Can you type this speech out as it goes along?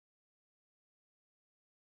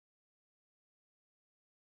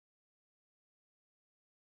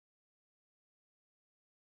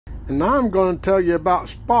And now I'm going to tell you about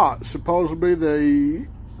Spot. Supposedly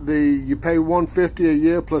you pay $150 a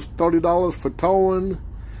year plus $30 for towing.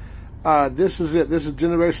 This is it. This is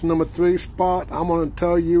generation number 3 Spot. I'm going to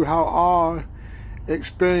tell you how our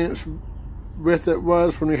experience with it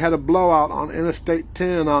was when we had a blowout on Interstate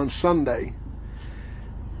 10 on Sunday.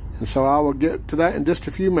 And so I will get to that in just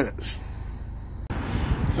a few minutes.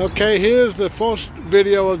 Okay, here's the first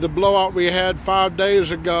video of the blowout we had 5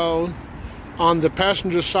 days ago on the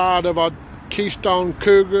passenger side of our Keystone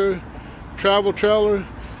Cougar travel trailer.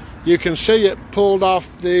 You can see it pulled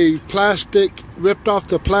off the plastic, ripped off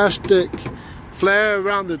the plastic flare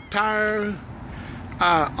around the tire.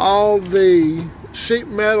 All the sheet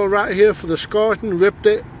metal right here for the skirting, ripped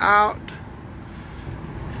it out.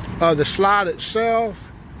 The slide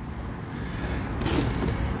itself,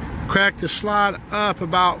 cracked the slide up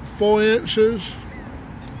about 4 inches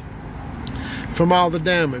from all the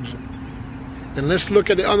damage. And let's look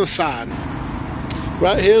at the other side.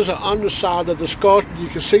 Right here's the underside of the skirting. You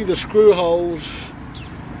can see the screw holes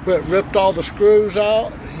where it ripped all the screws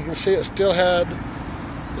out. You can see it still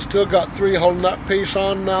got 3-hole nut piece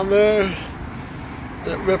on down there. And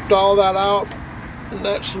it ripped all that out, and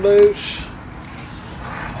that's loose.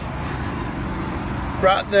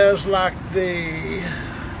 Right there's like the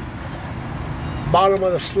bottom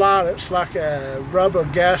of the slide. It's like a rubber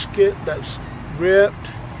gasket that's ripped.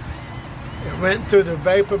 It went through the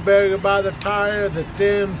vapor barrier by the tire, the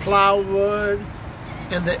thin plywood,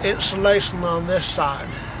 and the insulation on this side.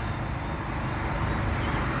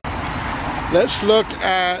 Let's look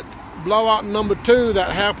at blowout number 2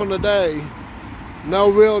 that happened today. No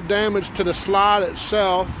real damage to the slide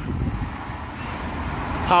itself.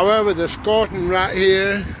 However, the skirting right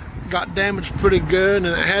here got damaged pretty good,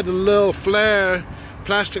 and it had a little flare,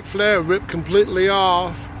 plastic flare, ripped completely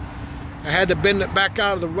off. I had to bend it back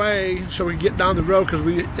out of the way so we could get down the road, because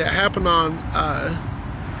it happened on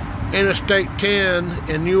Interstate 10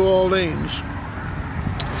 in New Orleans.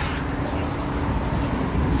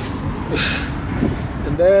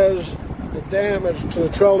 And there's the damage to the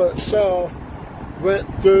trailer itself.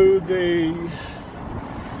 Went through the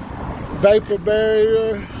vapor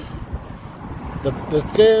barrier, the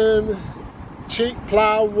thin, cheap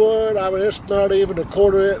plywood. I mean, it's not even a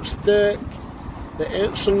 1/4 inch thick. The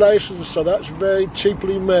insulation, so that's very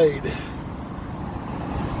cheaply made.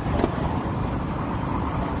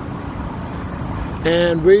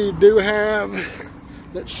 And we do have,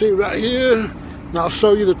 let's see right here, and I'll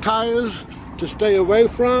show you the tires to stay away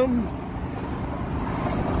from.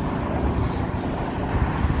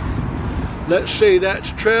 Let's see,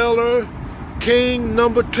 that's Trailer King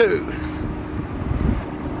number 2.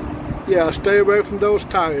 Yeah, stay away from those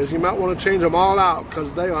tires. You might want to change them all out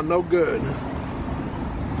because they are no good.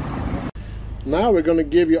 Now we're going to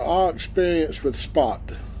give you our experience with Spot.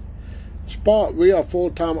 Spot, we are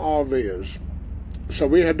full-time RVers. So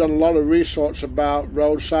we have done a lot of research about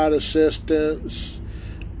roadside assistance,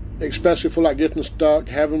 especially for like getting stuck,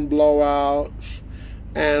 having blowouts.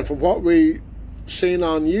 And from what we seen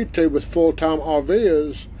on YouTube with full-time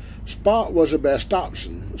RVers, Spot was the best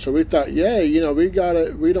option. So we thought, yeah, you know, we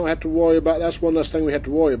don't have to worry about, that's one less thing we have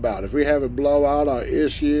to worry about. If we have a blowout or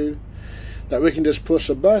issue, that we can just push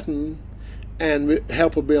a button and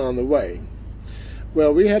help will be on the way.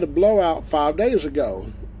 Well, we had a blowout 5 days ago.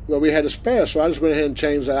 Well, we had a spare, so I just went ahead and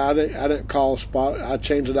changed that. I didn't call Spot. I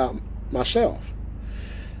changed it out myself.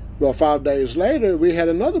 Well, 5 days later, we had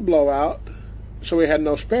another blowout, so we had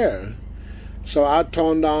no spare. So I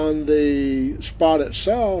turned on the Spot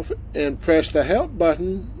itself and pressed the help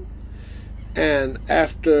button, and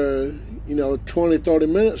after 20-30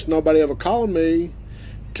 minutes, nobody ever called me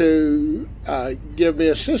to give me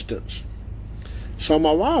assistance. So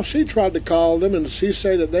my wife, she tried to call them, and she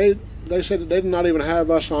said that they said that they did not even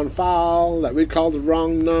have us on file, that we called the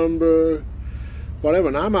wrong number, whatever.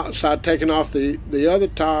 And I'm outside taking off the other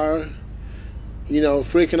tire,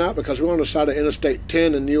 freaking out because we're on the side of Interstate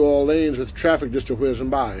 10 in New Orleans with traffic just whizzing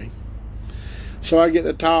by. So I get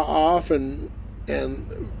the tire off, and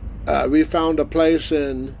we found a place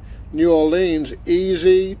in New Orleans,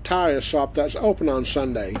 Easy Tire Shop, that's open on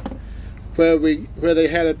Sunday, where they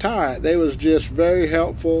had a tire. They was just very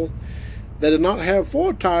helpful. They did not have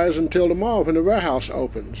 4 tires until tomorrow when the warehouse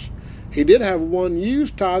opens. He did have one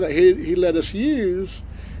used tire that he let us use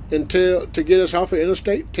to get us off of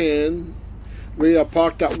Interstate 10. We are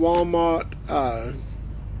parked at Walmart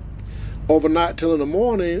overnight till in the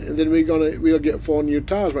morning, and then we'll get 4 new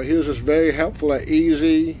tires. But he was just very helpful at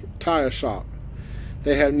Easy Tire Shop.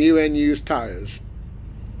 They have new and used tires.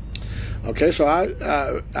 Okay, so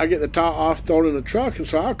I get the tire off, thrown in the truck, and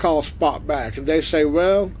so I call Spot back, and they say,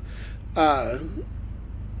 well,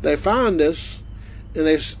 they find us, and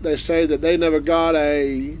they say that they never got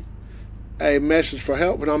a message for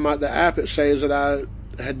help. When I'm at the app, it says that I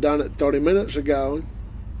had done it 30 minutes ago.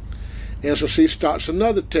 And so she starts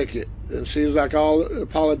another ticket, and she's like all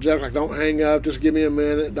apologetic, like, don't hang up, just give me a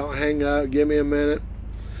minute, don't hang up, give me a minute.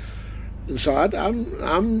 And so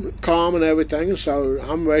I'm calm and everything, and so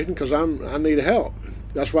I'm waiting because I need help.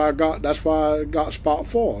 That's why I got spot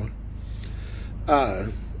 4.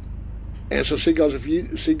 And so she goes,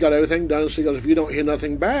 she got everything done. She goes, if you don't hear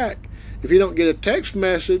nothing back, if you don't get a text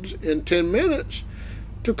message in 10 minutes,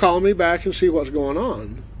 to call me back and see what's going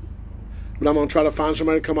on. But I'm going to try to find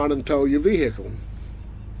somebody to come out and tow your vehicle.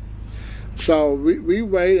 So we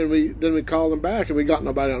wait, and then we call them back, and we got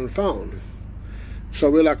nobody on the phone. So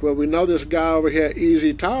we're like, well, we know this guy over here at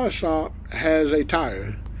Easy Tire Shop has a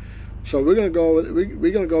tire. So we're going to go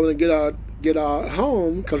over and get our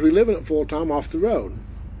home, because we live in it full time off the road.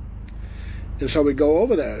 And so we go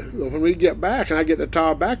over there. Well, when we get back, and I get the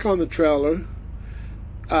tire back on the trailer,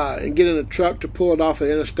 and get in the truck to pull it off of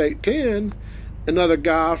Interstate 10, another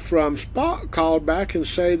guy from Spot called back and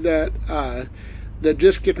said that they're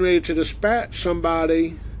just getting ready to dispatch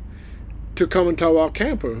somebody to come and tow our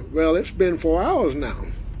camper. Well, it's been 4 hours now.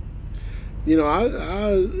 You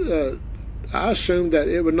know, I assumed that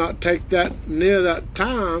it would not take near that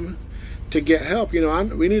time to get help. You know,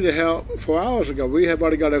 we needed help 4 hours ago. We have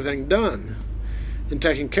already got everything done and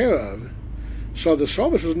taken care of. So the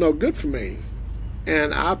service was no good for me.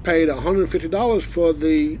 And I paid $150 for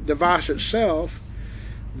the device itself.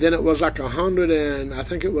 Then it was like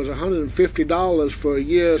 $150 for a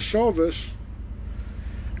year's service,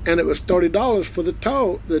 and it was $30 for the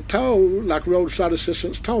tow, like roadside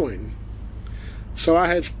assistance towing. So I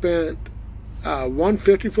had spent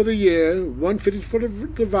 $150 for the year, $150 for the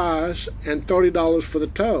device, and $30 for the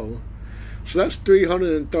tow. So that's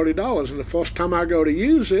 $330. And the first time I go to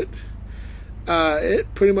use it,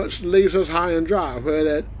 it pretty much leaves us high and dry. Where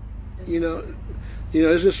that,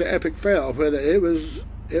 it's just an epic fail. Where that it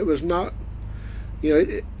was not,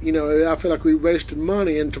 I feel like we wasted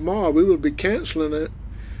money, and tomorrow we will be canceling it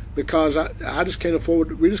because I just can't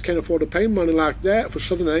afford. We just can't afford to pay money like that for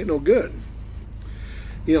something that ain't no good.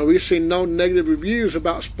 You know, we've seen no negative reviews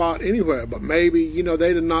about Spot anywhere, but maybe,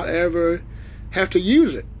 they did not ever have to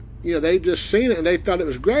use it. They just seen it and they thought it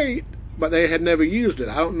was great, but they had never used it.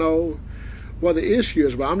 I don't know what the issue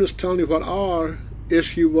is, but I'm just telling you what our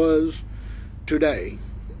issue was today.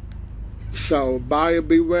 So buyer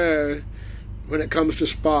beware when it comes to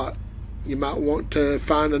Spot. You might want to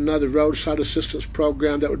find another roadside assistance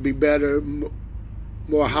program that would be better,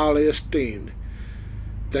 more highly esteemed.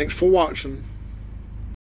 Thanks for watching.